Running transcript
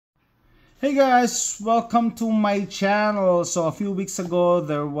Hey guys, welcome to my channel. So a few weeks ago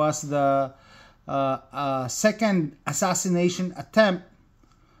there was the second assassination attempt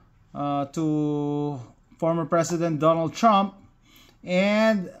to former President Donald Trump,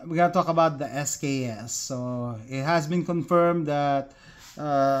 and we're gonna talk about the SKS. So it has been confirmed that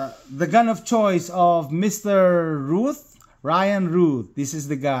the gun of choice of Mr. Ryan Ruth, this is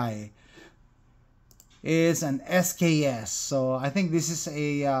the guy, is an SKS. So I think this is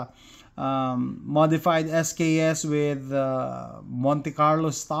a modified SKS with Monte Carlo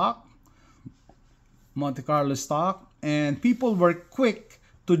stock, and people were quick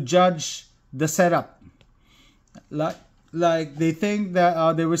to judge the setup. Like they think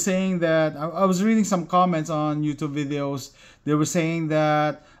that they were saying that I was reading some comments on YouTube videos. They were saying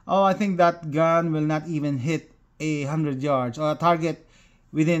that, oh, I think that gun will not even hit 100 yards or a target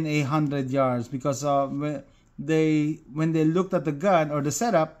within 100 yards, because when they looked at the gun or the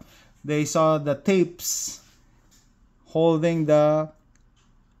setup, they saw the tapes holding the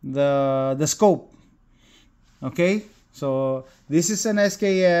scope. Okay, so this is an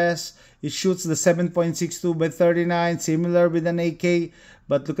SKS. It shoots the 7.62 by 39, similar with an AK,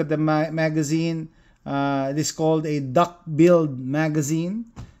 but look at the magazine. It is called a duck build magazine.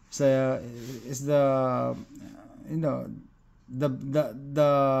 So it's the the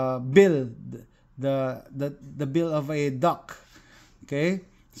bill, the bill of a duck. Okay,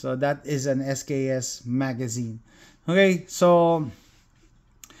 so that is an SKS magazine. Okay, so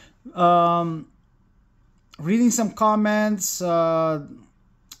reading some comments,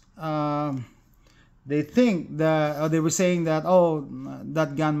 they think that they were saying that, oh,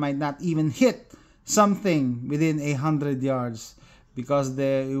 that gun might not even hit something within 100 yards because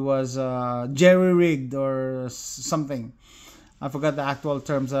it was jerry-rigged or something. I forgot the actual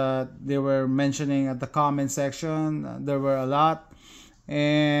terms that they were mentioning at the comment section. There were a lot.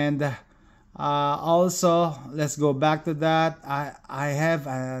 And also, let's go back to that. I have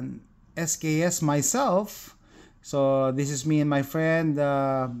an SKS myself. So this is me and my friend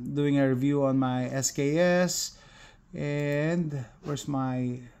doing a review on my SKS. And where's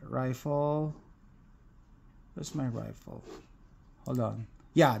my rifle? Where's my rifle? Hold on.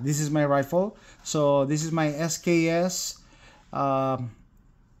 Yeah, this is my rifle. So this is my SKS. I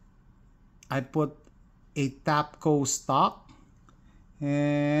put a Tapco stock,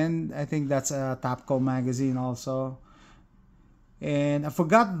 and I think that's a Tapco magazine also. And I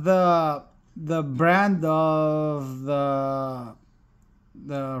forgot the brand of the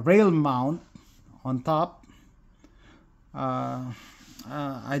rail mount on top.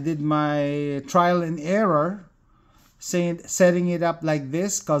 I did my trial and error setting it up like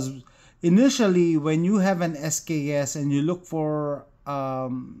this, because initially when you have an SKS and you look for a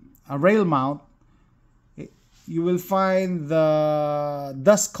rail mount, you will find the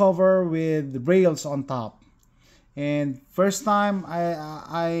dust cover with rails on top. And first time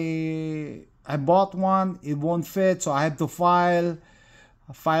I bought one, it won't fit, so I had to file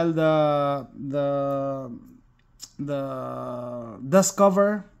the dust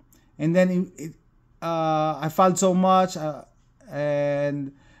cover, and then I filed so much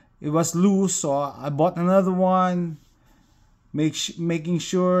and it was loose, so I bought another one, making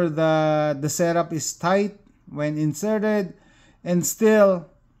sure that the setup is tight when inserted, and still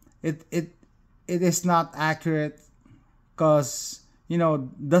it is not accurate, because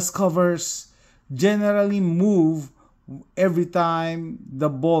dust covers generally move every time the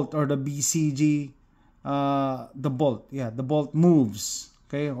bolt or the BCG the bolt moves,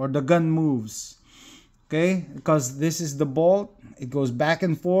 okay, or the gun moves, okay, because this is the bolt. It goes back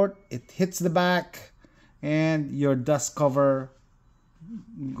and forth, it hits the back, and your dust cover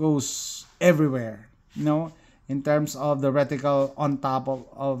goes everywhere, in terms of the reticle on top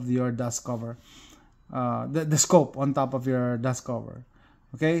of your dust cover, the scope on top of your dust cover.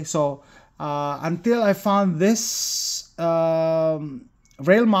 Okay, so until I found this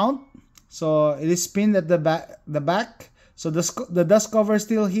rail mount, so it is pinned at the back. So the dust cover is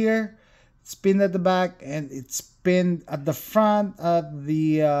still here, it's pinned at the back, and it's pinned at the front at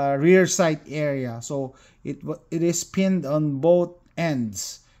the rear sight area. So it is pinned on both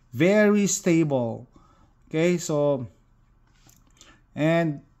ends, very stable. Okay, so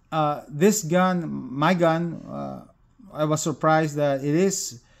and this gun, my gun, I was surprised that it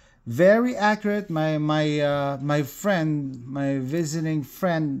is very accurate. My friend, my visiting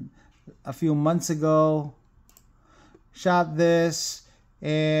friend, a few months ago shot this,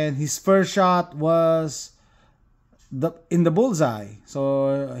 and his first shot was in the bullseye.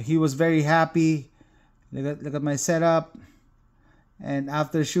 So he was very happy. Look at my setup. And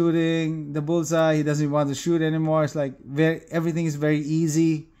after shooting the bullseye, he doesn't want to shoot anymore. It's like everything is very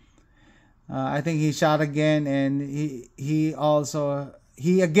easy. I think he shot again, and he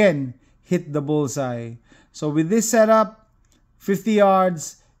again hit the bullseye. So with this setup, 50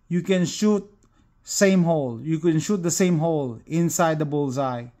 yards, you can shoot same hole. You can shoot the same hole inside the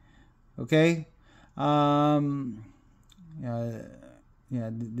bullseye. Okay. Yeah,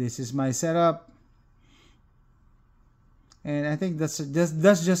 this is my setup, and I think that's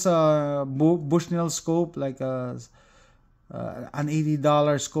just a Bushnell scope, like an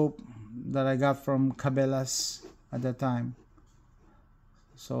 $80 scope that I got from Cabela's at that time.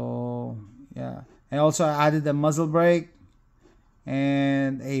 So yeah, I also added a muzzle brake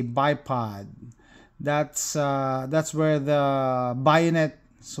and a bipod. That's where the bayonet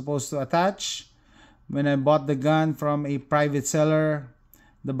is supposed to attach. When I bought the gun from a private seller,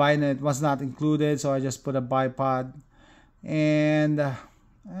 the bayonet was not included, so I just put a bipod. And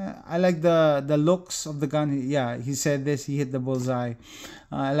I like the looks of the gun. Yeah, he said this, he hit the bullseye.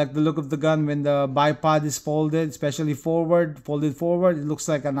 I like the look of the gun when the bipod is folded, especially folded forward. It looks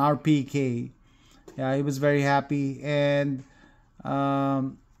like an RPK. Yeah, he was very happy. And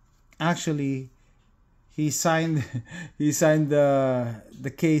actually, he signed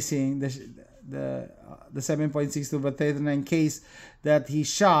the casing, the 7.62 by 39 case that he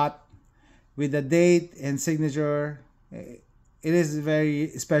shot with the date and signature. It is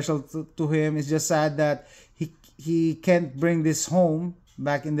very special to him. It's just sad that he can't bring this home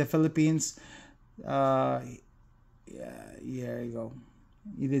back in the Philippines. Yeah, here you go.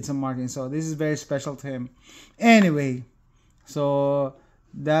 He did some marking, so this is very special to him. Anyway, so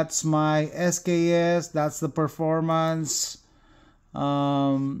that's my SKS. That's the performance.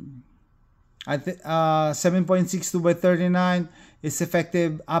 I think 7.62 by 39 is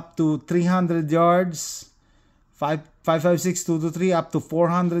effective up to 300 yards. 5.56 223 up to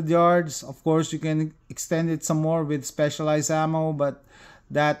 400 yards. Of course, you can extend it some more with specialized ammo, but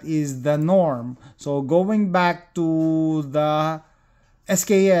that is the norm. So going back to the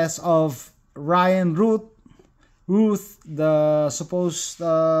SKS of Ryan Ruth, the supposed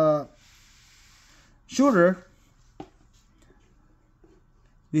shooter.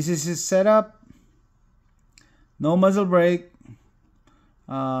 This is his setup. No muzzle brake.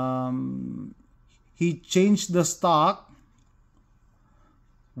 He changed the stock.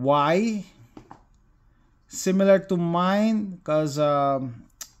 Why? Similar to mine, because I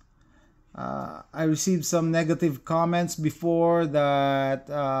received some negative comments before that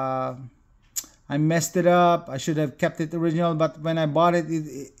I messed it up. I should have kept it original, but when I bought it,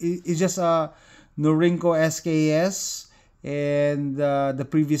 it's just a Norinco SKS, and the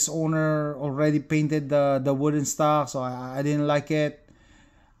previous owner already painted the wooden stock, so I didn't like it.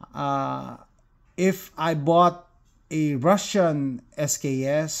 If I bought a Russian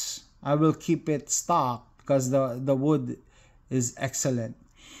SKS, I will keep it stock because the wood is excellent.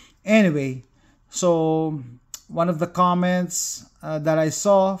 Anyway, so one of the comments that I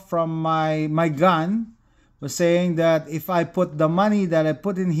saw from my gun was saying that if I put the money that I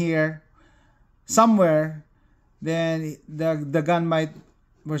put in here somewhere, then the gun might,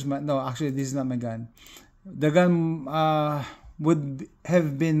 no, actually this is not my gun. The gun would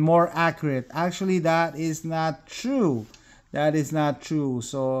have been more accurate. Actually, that is not true. That is not true.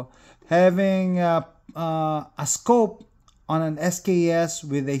 So having a scope on an SKS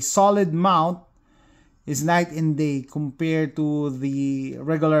with a solid mount is night and day compared to the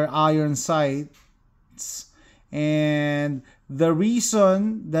regular iron sights. And the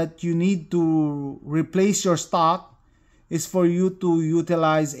reason that you need to replace your stock is for you to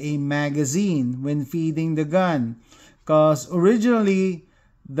utilize a magazine when feeding the gun. Because originally,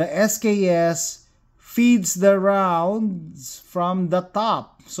 the SKS feeds the rounds from the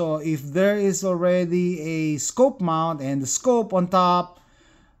top. So if there is already a scope mount and the scope on top,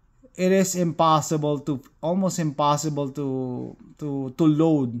 it is almost impossible to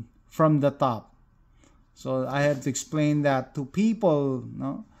load from the top. So I have to explain that to people,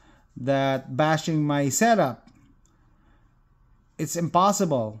 that bashing my setup. It's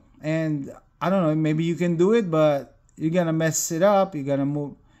impossible. And I don't know, maybe you can do it, but you're gonna mess it up. You're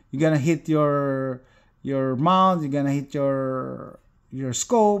gonna hit your mount. You're gonna hit your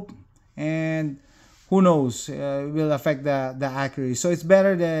scope, and who knows? It will affect the accuracy. So it's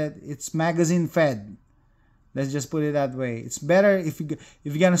better that it's magazine fed. Let's just put it that way. It's better if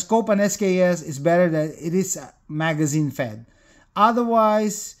you're gonna scope an SKS. It's better that it is magazine fed.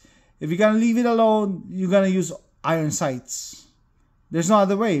 Otherwise, if you're gonna leave it alone, you're gonna use iron sights. There's no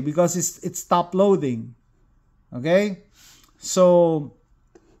other way because it's top loading. Okay, so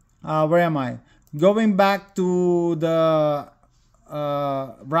where am I? Going back to the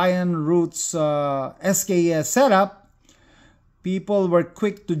Ryan Ruth's SKS setup. people were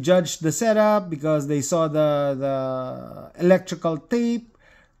quick to judge the setup because they saw the electrical tape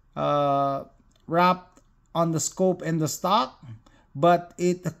wrapped on the scope and the stock. But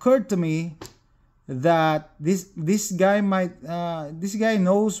it occurred to me that this guy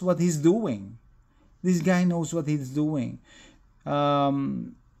knows what he's doing. This guy knows what he's doing.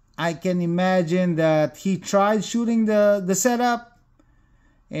 I can imagine that he tried shooting the setup,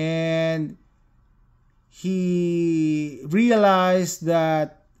 and he realized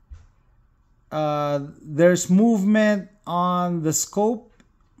that there's movement on the scope,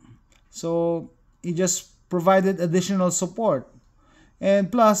 so he just provided additional support.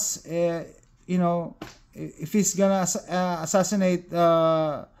 And plus, you know, if he's gonna assassinate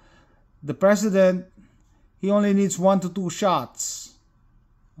the president, he only needs 1 to 2 shots.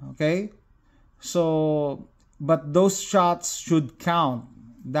 Okay, so but those shots should count.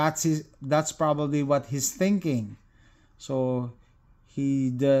 That's probably what he's thinking. So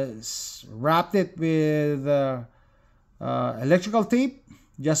he just wrapped it with electrical tape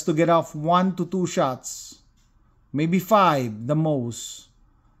just to get off 1 to 2 shots. Maybe 5 the most.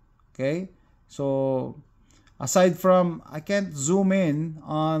 Okay, so aside from, I can't zoom in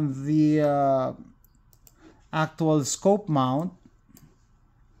on the actual scope mount,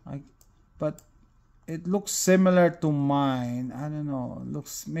 but it looks similar to mine. I don't know,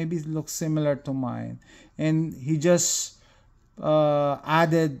 maybe it looks similar to mine. And he just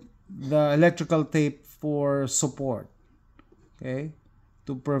added the electrical tape for support, okay,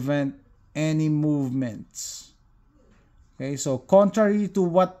 to prevent any movements. Okay, so contrary to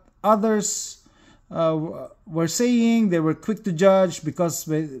what others were saying, they were quick to judge because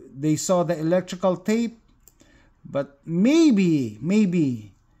they saw the electrical tape. But maybe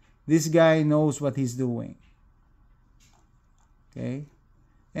this guy knows what he's doing. Okay,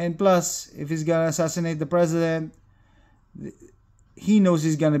 and plus, if he's gonna assassinate the president, he knows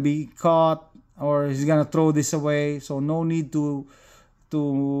he's gonna be caught or he's gonna throw this away. So no need to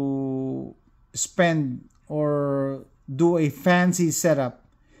spend or do a fancy setup.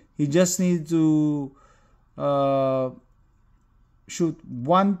 He just needs to shoot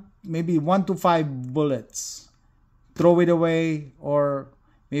maybe 1 to 5 bullets, throw it away, or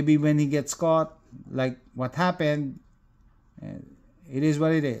maybe when he gets caught, like what happened, it is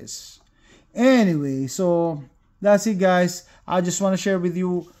what it is. Anyway, so that's it, guys. I just want to share with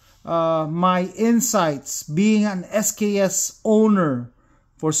you my insights being an SKS owner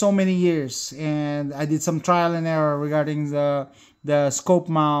for so many years, and I did some trial and error regarding the scope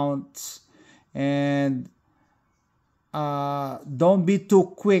mounts. And don't be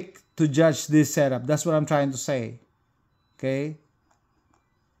too quick to judge this setup. That's what I'm trying to say. Okay,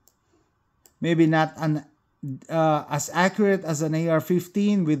 maybe not as accurate as an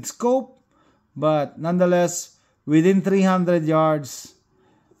AR-15 with scope, but nonetheless, within 300 yards,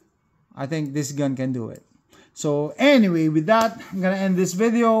 I think this gun can do it. So anyway, with that, I'm gonna end this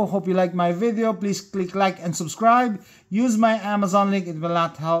video. Hope you like my video. Please click like and subscribe. Use my Amazon link. It will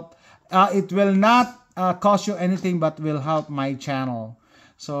not help. It will not cost you anything, but will help my channel.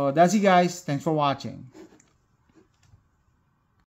 So that's it, guys. Thanks for watching.